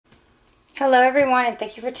Hello everyone, and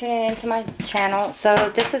thank you for tuning into my channel. So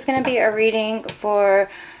this is going to be a reading for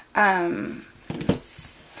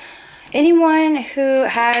anyone who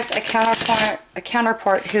has a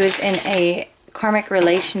counterpart who is in a karmic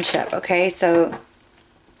relationship. Okay, so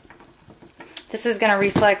this is going to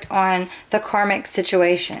reflect on the karmic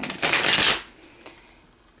situation.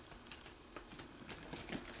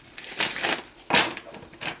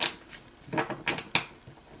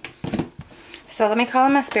 So let me call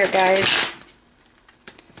in my spirit guides,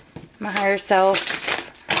 my higher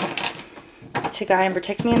self, to guide and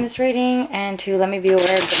protect me in this reading, and to let me be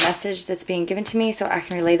aware of the message that's being given to me so I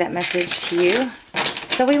can relay that message to you.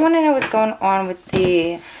 So we want to know what's going on with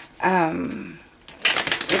the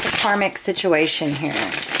karmic situation here.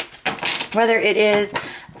 Whether it is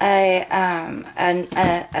a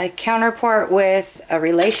counterpart with a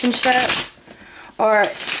relationship, or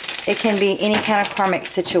it can be any kind of karmic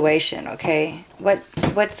situation, okay?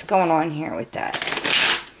 What's going on here with that?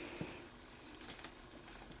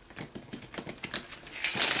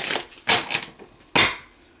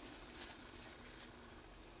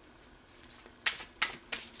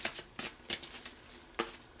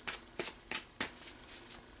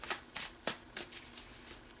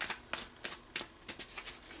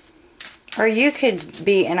 Or you could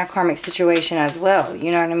be in a karmic situation as well, you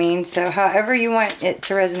know what I mean? So however you want it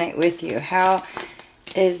to resonate with you. How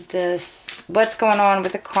is this, what's going on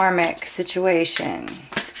with the karmic situation?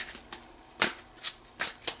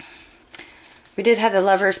 We did have the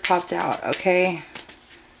Lovers popped out, okay?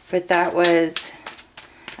 But that was,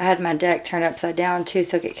 I had my deck turned upside down too,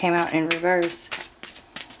 so it came out in reverse.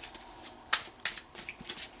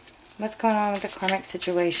 What's going on with the karmic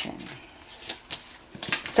situation?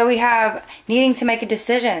 So we have needing to make a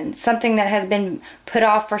decision. Something that has been put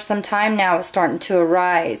off for some time now is starting to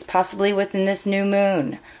arise, possibly within this new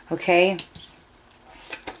moon, okay?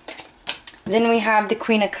 Then we have the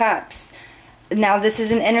Queen of Cups. Now this is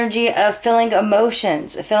an energy of feeling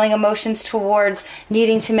emotions towards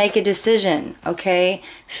needing to make a decision, okay?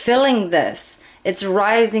 Feeling this. It's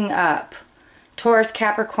rising up. Taurus,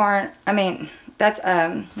 Capricorn, that's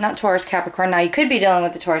not Taurus, Capricorn. Now you could be dealing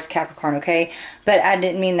with the Taurus, Capricorn, okay? But I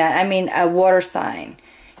didn't mean that. I mean a water sign.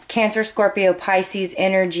 Cancer, Scorpio, Pisces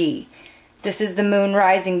energy. This is the moon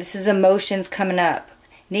rising. This is emotions coming up.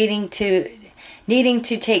 Needing to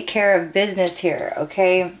take care of business here,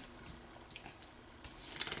 okay?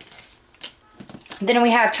 Then we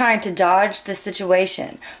have trying to dodge the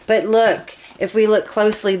situation. But look, if we look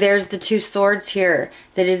closely, there's the two swords here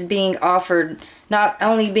that is being offered. Not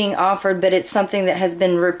only being offered, but it's something that has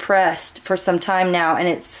been repressed for some time now, and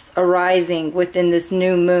it's arising within this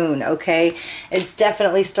new moon, okay? It's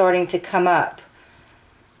definitely starting to come up.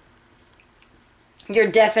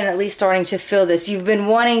 You're definitely starting to feel this. You've been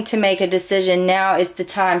wanting to make a decision. Now it's the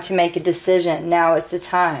time to make a decision. Now it's the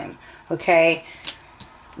time, okay?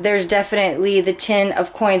 There's definitely the Ten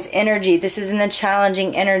of Coins energy. This is in the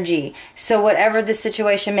challenging energy. So whatever the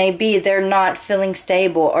situation may be, they're not feeling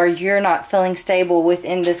stable, or you're not feeling stable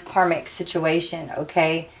within this karmic situation,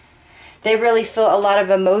 okay? They really feel a lot of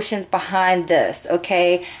emotions behind this,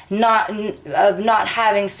 okay? Not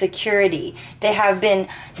having security. They have been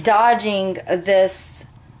dodging this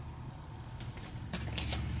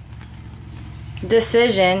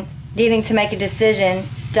decision, needing to make a decision,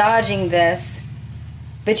 dodging this.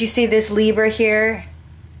 But you see this Libra here?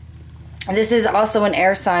 This is also an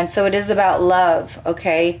air sign, so it is about love,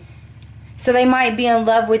 okay? So they might be in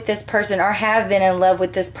love with this person, or have been in love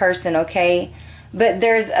with this person, okay? But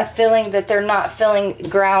there's a feeling that they're not feeling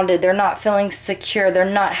grounded. They're not feeling secure. They're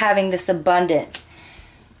not having this abundance.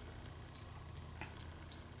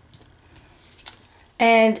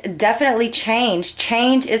 And definitely change.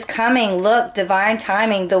 Change is coming. Look, divine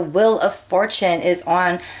timing. The wheel of fortune is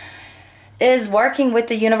working with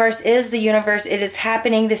the universe, is the universe. It is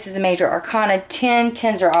happening. This is a major arcana. 10.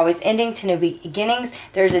 10s are always ending to new beginnings.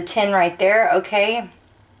 There's a 10 right there, okay?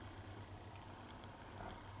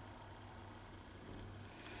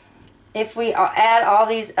 If we add all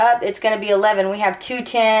these up, it's going to be 11. We have 2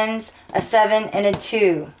 10s, a 7, and a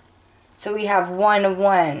 2. So we have 1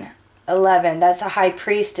 1, 11. That's a High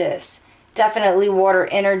Priestess. Definitely water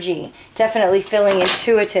energy. Definitely feeling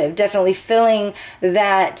intuitive. Definitely feeling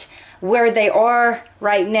that where they are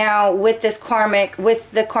right now with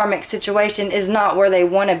the karmic situation is not where they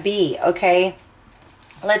want to be, okay?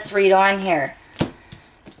 Let's read on here.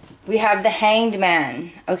 We have the Hanged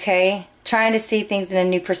Man, okay? Trying to see things in a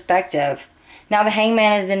new perspective. Now the Hanged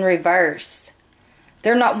Man is in reverse.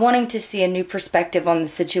 They're not wanting to see a new perspective on the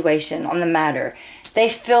situation, on the matter. They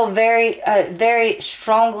feel very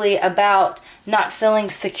strongly about not feeling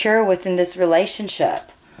secure within this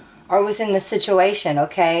relationship. or within the situation,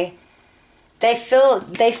 okay? They feel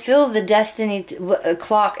the destiny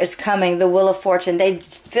clock is coming, the Wheel of Fortune. They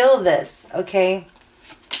feel this, okay?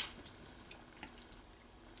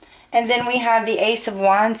 And then we have the Ace of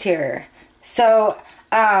Wands here. So,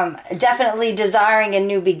 definitely desiring a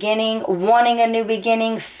new beginning, wanting a new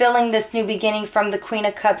beginning, feeling this new beginning from the Queen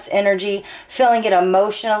of Cups energy, feeling it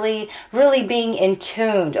emotionally, really being in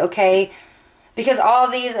tuned, okay? Because all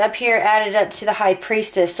these up here added up to the High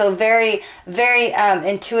Priestess. So very, very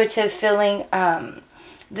intuitive feeling.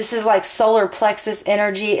 This is like solar plexus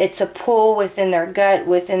energy. It's a pull within their gut,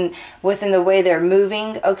 within the way they're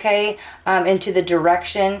moving, okay, into the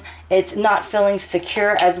direction. It's not feeling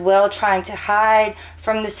secure as well, trying to hide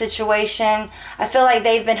from the situation. I feel like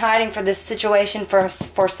they've been hiding for this situation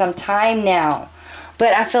for some time now.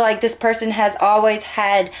 But I feel like this person has always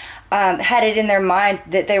had it in their mind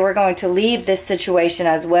that they were going to leave this situation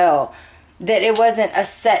as well. That it wasn't a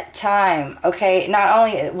set time, okay? Not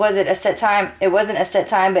only was it a set time, it wasn't a set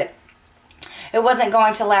time, but it wasn't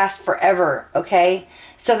going to last forever, okay?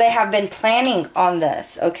 So they have been planning on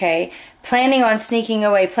this, okay? Planning on sneaking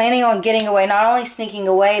away, planning on getting away, not only sneaking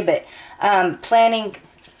away, but planning,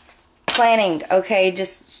 okay?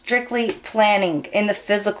 Just strictly planning in the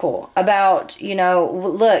physical about, you know,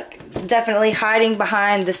 look, definitely hiding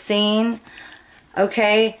behind the scene,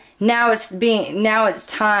 okay? Now it's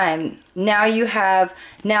time.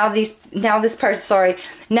 Now this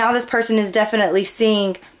person is definitely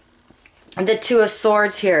seeing the Two of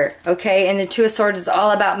Swords here, okay? And the Two of Swords is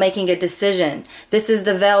all about making a decision. This is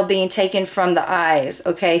the veil being taken from the eyes,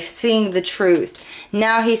 okay? Seeing the truth.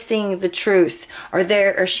 Now he's seeing the truth,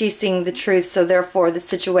 or she's seeing the truth, so therefore the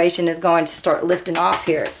situation is going to start lifting off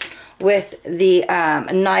here with the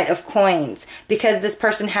Knight of Coins, because this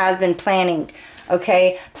person has been planning,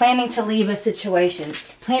 okay? Planning to leave a situation.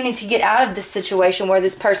 Planning to get out of this situation where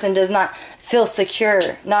this person does not feel secure.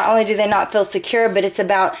 Not only do they not feel secure, but it's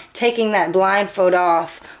about taking that blindfold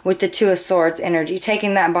off with the Two of Swords energy.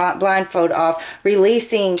 Taking that blindfold off.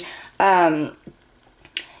 Releasing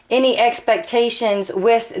any expectations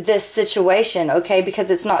with this situation, okay? Because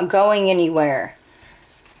it's not going anywhere.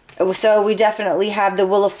 So we definitely have the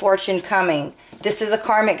Wheel of Fortune coming. This is a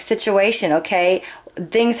karmic situation, okay?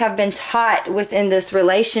 Things have been taught within this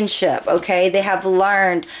relationship, okay? They have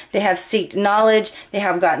learned, they have sought knowledge, they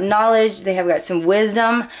have got knowledge, they have got some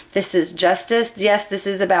wisdom. This is justice. Yes, this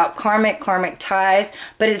is about karmic ties,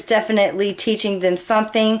 but it's definitely teaching them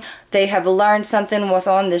something. They have learned something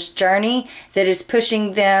on this journey that is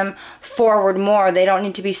pushing them forward more. They don't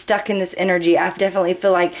need to be stuck in this energy. I definitely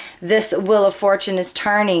feel like this Wheel of Fortune is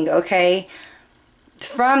turning, okay,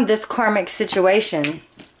 from this karmic situation.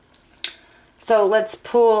 So let's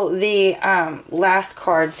pull the last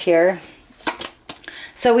cards here.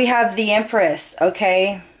 So we have the Empress,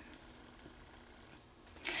 okay?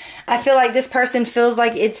 I feel like this person feels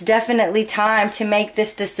like it's definitely time to make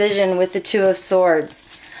this decision with the Two of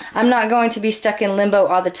Swords. I'm not going to be stuck in limbo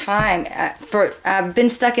all the time. I've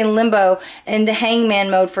been stuck in limbo in the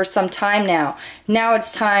hangman mode for some time now. Now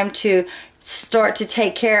it's time to start to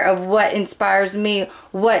take care of what inspires me.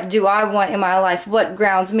 What do I want in my life? What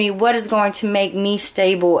grounds me? What is going to make me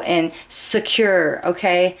stable and secure,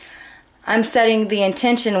 okay? I'm setting the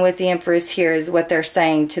intention with the Empress here is what they're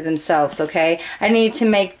saying to themselves, okay? I need to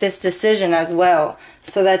make this decision as well.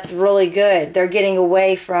 So that's really good. They're getting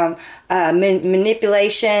away from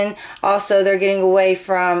manipulation. Also, they're getting away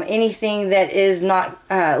from anything that is not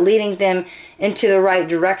leading them into the right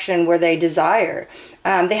direction where they desire.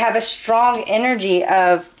 They have a strong energy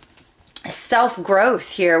of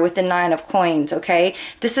self-growth here with the Nine of Coins, okay?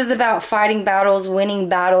 This is about fighting battles, winning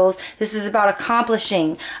battles. This is about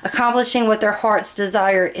accomplishing what their heart's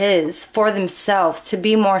desire is for themselves, to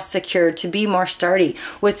be more secure, to be more sturdy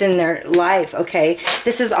within their life, okay?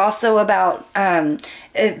 This is also about,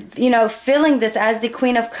 you know, feeling this as the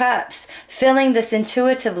Queen of Cups, feeling this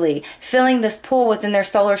intuitively, feeling this pull within their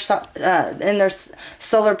solar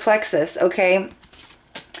plexus, okay?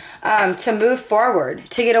 To move forward,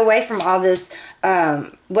 to get away from all this,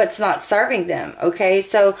 what's not serving them, okay?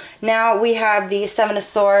 So now we have the Seven of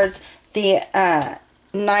Swords, the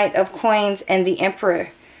Knight of Coins, and the Emperor.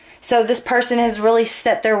 So this person has really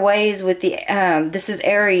set their ways with the, this is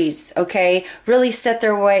Aries, okay? Really set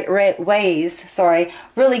their really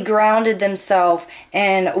grounded themselves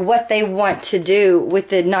and what they want to do with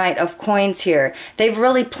the Knight of Coins here. They've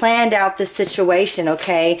really planned out the situation,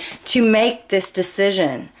 okay, to make this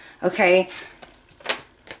decision. Okay,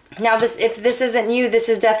 Now, if this isn't you, this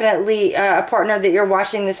is definitely a partner that you're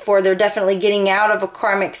watching this for. They're definitely getting out of a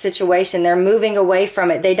karmic situation. They're moving away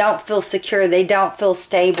from it. They don't feel secure. They don't feel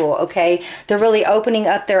stable, okay? They're really opening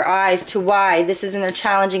up their eyes to why this is in their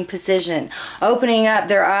challenging position. Opening up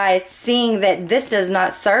their eyes, seeing that this does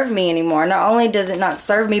not serve me anymore. Not only does it not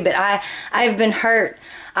serve me, but I've been hurt.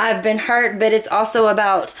 I've been hurt, but it's also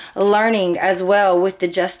about learning as well with the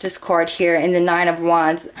Justice card here in the Nine of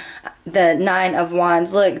Wands. The Nine of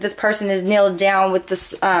Wands. Look, this person is kneeled down with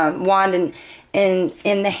this wand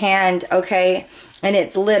in the hand, okay? And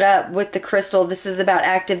it's lit up with the crystal. This is about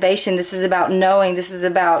activation. This is about knowing. This is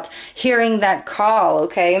about hearing that call,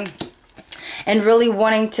 okay? And really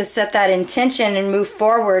wanting to set that intention and move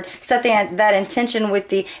forward. Set that intention with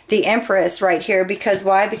the Empress right here. Because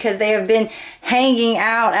why? Because they have been hanging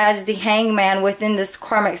out as the hangman within this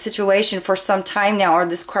karmic situation for some time now, or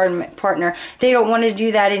this karmic partner. They don't want to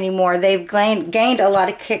do that anymore. They've gained a lot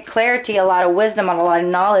of clarity, a lot of wisdom, and a lot of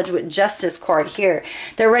knowledge with Justice card here.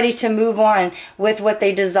 They're ready to move on with what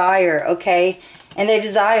they desire, okay? And they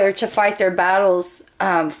desire to fight their battles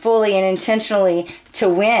fully and intentionally to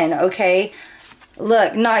win, okay?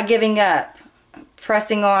 Look, not giving up,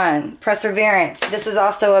 pressing on, perseverance. This is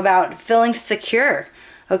also about feeling secure,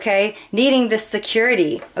 okay? Needing this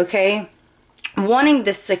security, okay? Wanting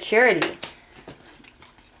this security.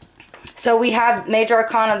 So we have Major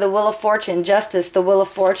Arcana, the Wheel of Fortune, Justice, the Wheel of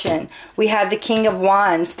Fortune. We have the King of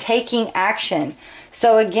Wands, taking action.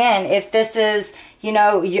 So again, if this is, you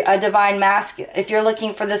know, a divine masculine, if you're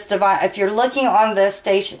looking for this divine, if you're looking on this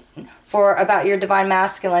station for about your divine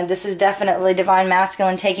masculine, this is definitely divine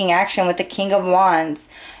masculine taking action with the King of Wands,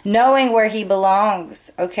 knowing where he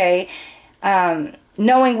belongs, okay?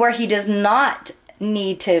 Knowing where he does not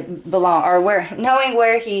need to belong, or knowing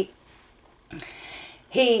where he's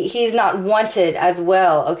not wanted as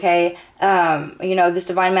well, okay? You know, this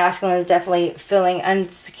divine masculine is definitely feeling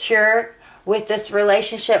insecure with this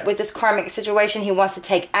relationship, with this karmic situation. He wants to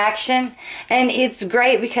take action. And it's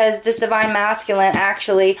great because this divine masculine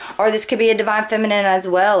actually, or this could be a divine feminine as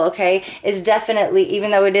well, okay, is definitely, even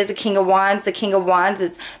though it is a King of Wands, the King of Wands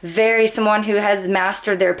is very someone who has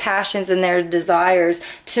mastered their passions and their desires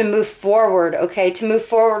to move forward, okay, to move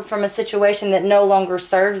forward from a situation that no longer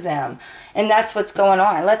serves them. And that's what's going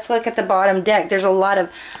on. Let's look at the bottom deck. There's a lot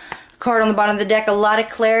of card on the bottom of the deck, a lot of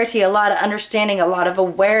clarity, a lot of understanding, a lot of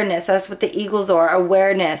awareness. That's what the eagles are.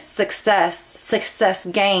 Awareness, success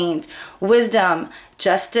gained, wisdom,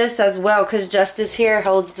 justice as well, because justice here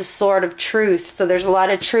holds the sword of truth. So there's a lot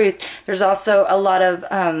of truth. There's also a lot of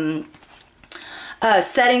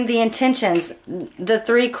setting the intentions. The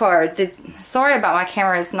 3 card. Sorry about my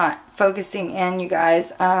camera is not focusing in, you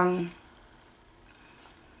guys.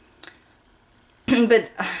 But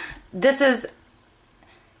this is,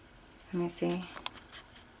 let me see.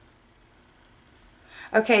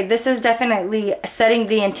 Okay, this is definitely setting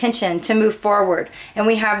the intention to move forward. And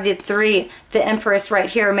we have the 3, the Empress right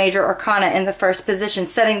here, Major Arcana in the first position,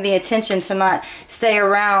 setting the intention to not stay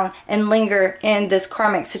around and linger in this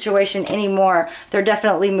karmic situation anymore. They're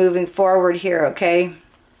definitely moving forward here, okay?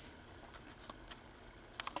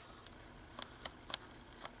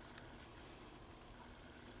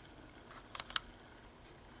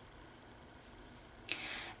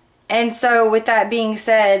 And so with that being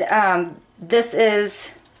said, this is,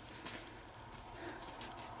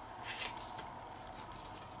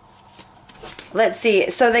 let's see,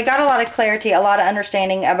 so they got a lot of clarity, a lot of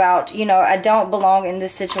understanding about, you know, I don't belong in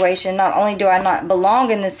this situation. Not only do I not belong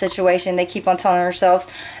in this situation, they keep on telling themselves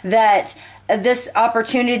that this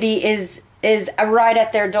opportunity is right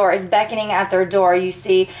at their door, is beckoning at their door, you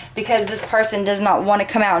see, because this person does not want to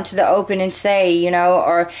come out into the open and say, you know,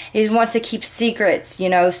 or he wants to keep secrets, you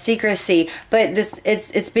know, secrecy. But this,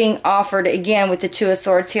 it's being offered again with the 2 of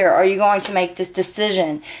Swords here. Are you going to make this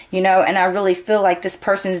decision, you know? And I really feel like this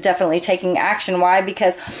person is definitely taking action. Why?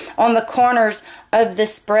 Because on the corners of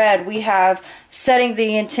this spread, we have setting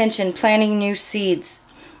the intention, planting new seeds,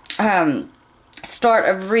 start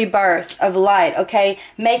of rebirth, of light, okay?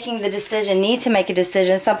 Making the decision, need to make a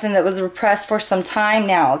decision, something that was repressed for some time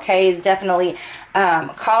now, okay, is definitely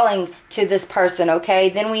calling to this person, okay?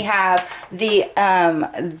 Then we have the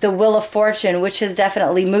Wheel of Fortune, which is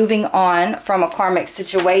definitely moving on from a karmic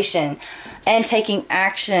situation and taking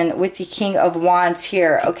action with the King of Wands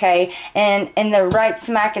here, okay? And in the right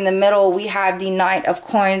smack in the middle, we have the Knight of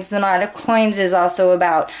Coins. The Knight of Coins is also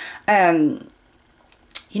about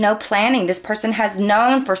you know, planning. This person has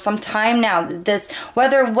known for some time now this,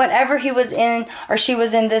 whatever he was in or she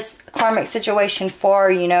was in this karmic situation for,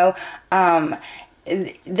 you know,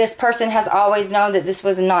 this person has always known that this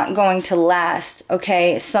was not going to last,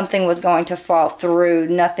 okay? Something was going to fall through.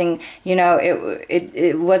 Nothing, you know,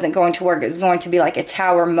 it wasn't going to work. It was going to be like a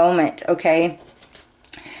tower moment, okay?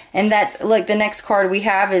 And that's, look, the next card we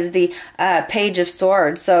have is the Page of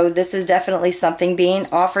Swords. So this is definitely something being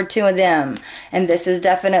offered to them. And this is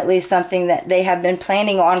definitely something that they have been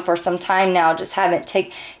planning on for some time now. Just haven't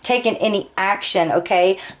taken any action,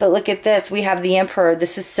 okay? But look at this. We have the Emperor.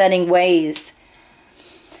 This is setting ways.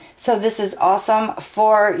 So this is awesome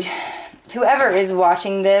for whoever is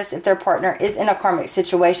watching this. If their partner is in a karmic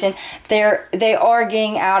situation, they are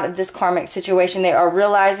getting out of this karmic situation. They are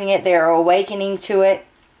realizing it. They are awakening to it.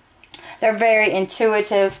 They're very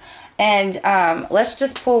intuitive. And let's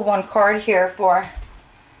just pull one card here for...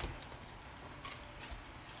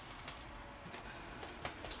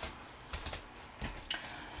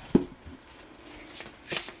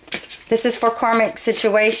 This is for karmic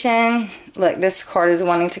situation. Look, this card is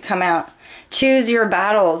wanting to come out. Choose your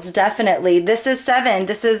battles, definitely. This is 7.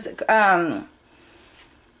 This is, I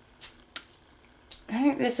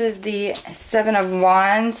think this is the 7 of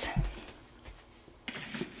Wands.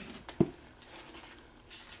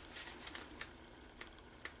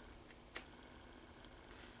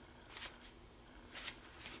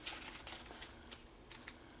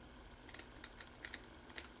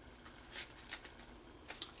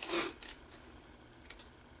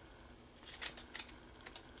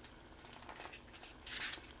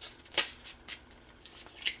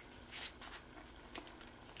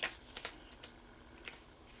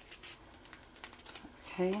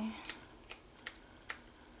 Okay.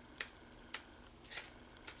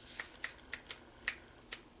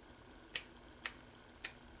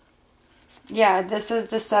 Yeah, this is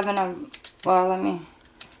the 7 of, well, let me,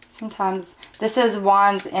 sometimes, this is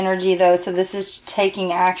Wands energy though, so this is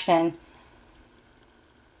taking action.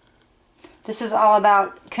 This is all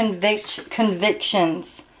about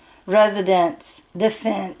convictions, residence,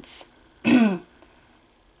 defense.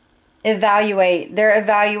 Evaluate. They're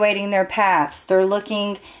evaluating their paths. They're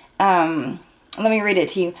looking, let me read it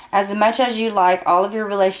to you. As much as you like all of your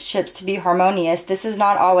relationships to be harmonious, this is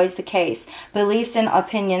not always the case. Beliefs and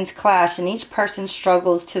opinions clash, and each person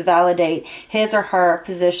struggles to validate his or her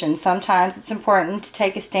position. Sometimes it's important to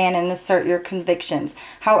take a stand and assert your convictions.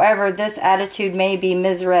 However, this attitude may be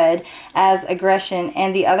misread as aggression,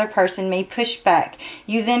 and the other person may push back.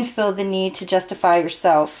 You then feel the need to justify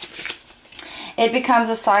yourself. It becomes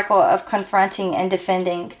a cycle of confronting and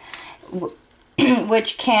defending,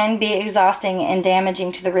 which can be exhausting and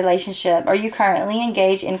damaging to the relationship. Are you currently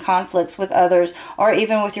engaged in conflicts with others or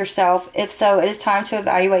even with yourself? If so, it is time to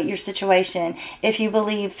evaluate your situation. If you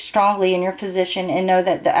believe strongly in your position and know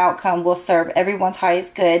that the outcome will serve everyone's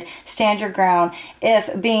highest good, stand your ground.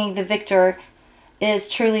 If being the victor is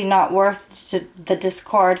truly not worth the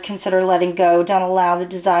discard, consider letting go. Don't allow the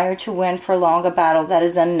desire to win prolong a battle that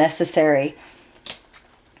is unnecessary.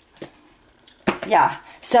 Yeah,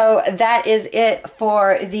 so that is it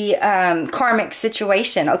for the karmic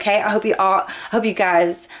situation. Okay, I hope you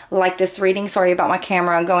guys like this reading. Sorry about my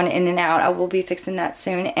camera, I'm going in and out. I will be fixing that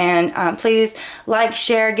soon. And please like,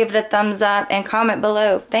 share, give it a thumbs up, and comment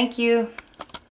below. Thank you.